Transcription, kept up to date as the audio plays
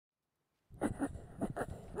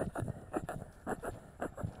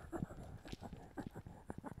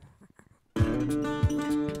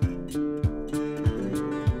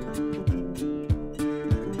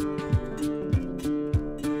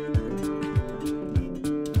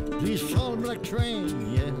This all black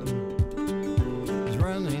train, yeah, is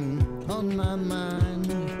running on my mind.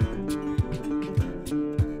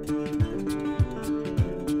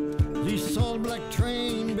 This all black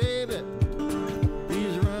train, baby,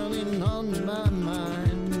 is running on my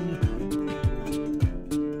mind.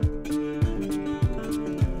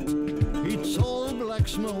 It's all black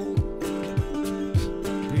smoke,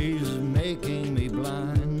 is making me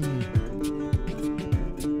blind.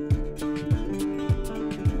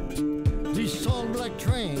 This all black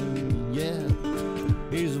train, yeah,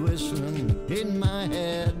 is whistling in my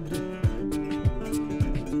head.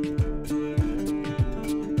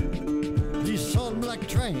 This all black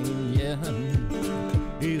train, yeah,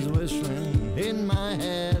 is whistling in my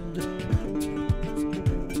head.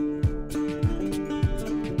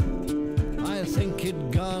 I think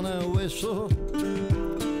it gonna whistle,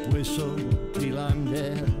 whistle till I'm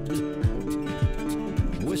dead.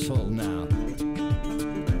 Whistle now.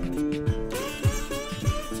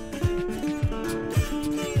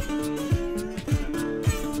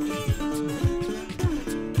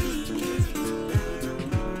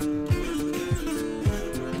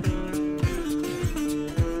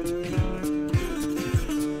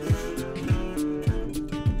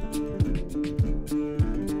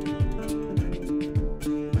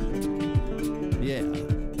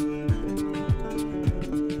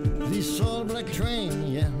 This all black train,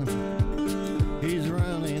 yeah, he's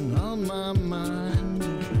running on my mind.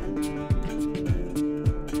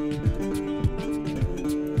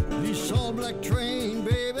 This all black train,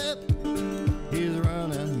 baby, he's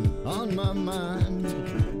running on my mind.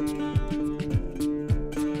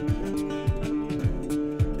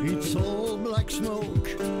 It's all black smoke,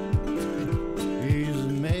 he's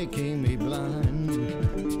making me blind.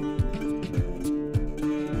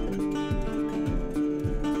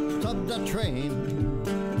 Stop that train,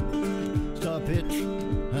 stop it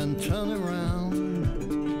and turn around.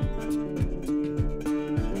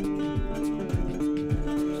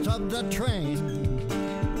 Stop that train,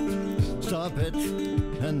 stop it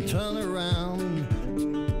and turn around.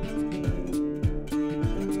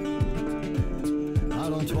 I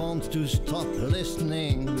don't want to stop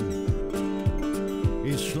listening,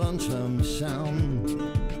 it's lonesome sound.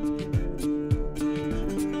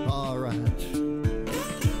 All right.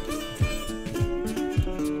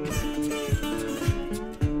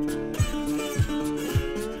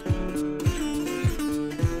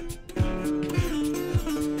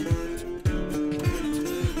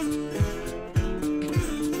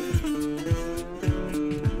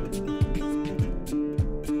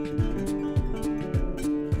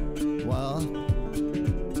 Well,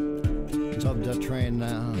 stop the train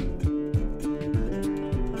now.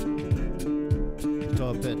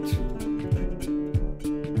 Stop it.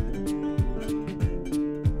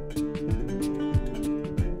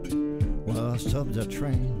 Well, stop the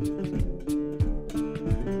train.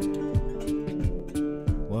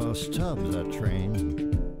 Well, stop the train.